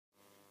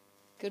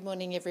Good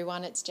morning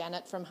everyone, it's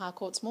Janet from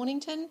Harcourts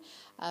Mornington,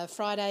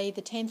 Friday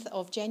the 10th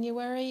of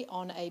January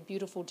on a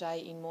beautiful day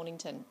in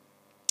Mornington.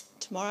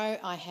 Tomorrow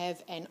I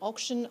have an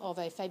auction of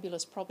a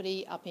fabulous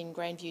property up in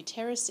Grandview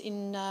Terrace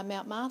in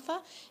Mount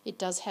Martha. It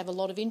does have a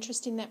lot of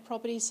interest in that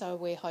property, so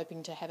we're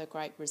hoping to have a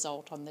great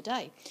result on the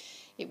day.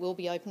 It will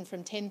be open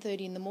from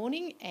 10:30 in the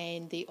morning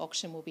and the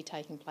auction will be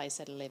taking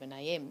place at 11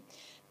 a.m.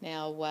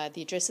 Now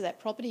the address of that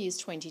property is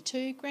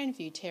 22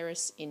 Grandview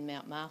Terrace in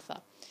Mount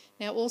Martha.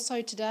 Now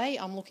also today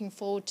I'm looking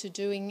forward to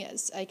doing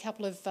a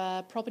couple of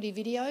property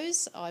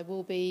videos. I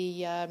will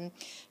be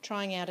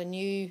trying out a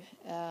new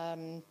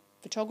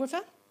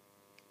photographer,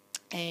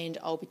 and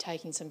I'll be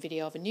taking some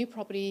video of a new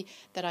property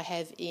that I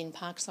have in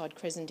Parkside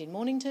Crescent in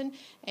Mornington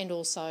and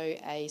also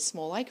a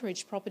small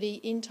acreage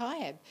property in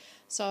Tyab.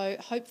 So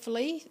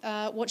hopefully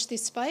watch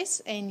this space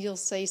and you'll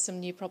see some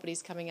new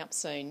properties coming up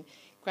soon.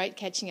 Great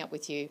catching up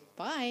with you.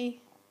 Bye.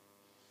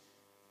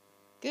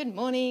 Good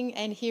morning,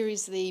 and here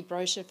is the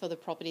brochure for the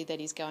property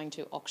that is going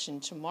to auction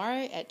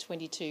tomorrow at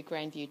 22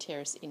 Grandview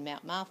Terrace in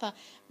Mount Martha,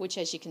 which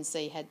as you can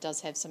see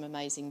does have some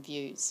amazing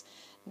views.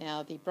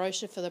 Now the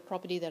brochure for the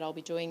property that I'll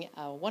be doing,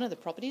 one of the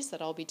properties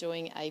that I'll be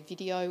doing a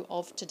video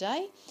of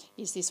today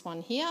is this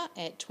one here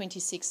at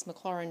 26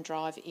 McLaurin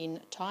Drive in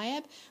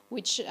Tyab,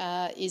 which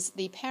is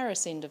the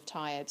Paris end of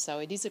Tyab, so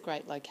it is a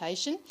great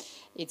location.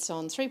 It's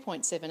on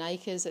 3.7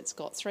 acres, it's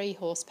got 3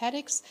 horse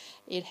paddocks,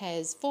 it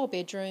has 4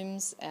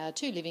 bedrooms,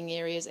 2 living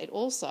areas. It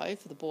also,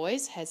 for the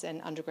boys, has an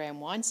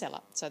underground wine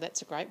cellar, so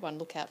that's a great one,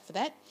 look out for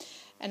that.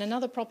 And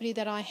another property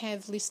that I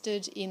have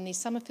listed in the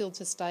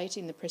Summerfields estate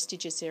in the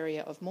prestigious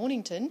area of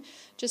Mornington,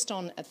 just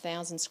on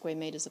 1,000 square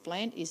metres of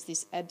land, is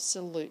this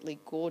absolutely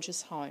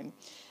gorgeous home.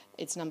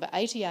 It's number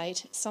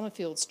 88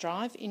 Summerfields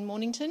Drive in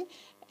Mornington,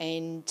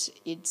 and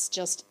it's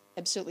just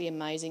absolutely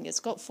amazing.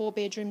 It's got 4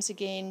 bedrooms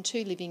again,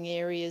 2 living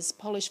areas,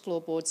 polished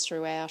floorboards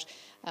throughout,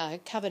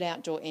 covered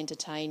outdoor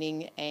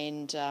entertaining,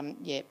 and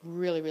yeah,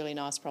 really, really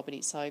nice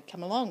property. So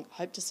come along.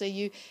 Hope to see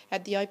you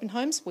at the open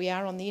homes. We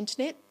are on the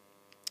internet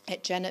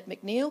at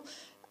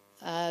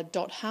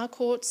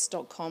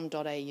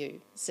janet.mcneill.harcourts.com.au.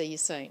 See you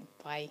soon.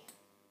 Bye.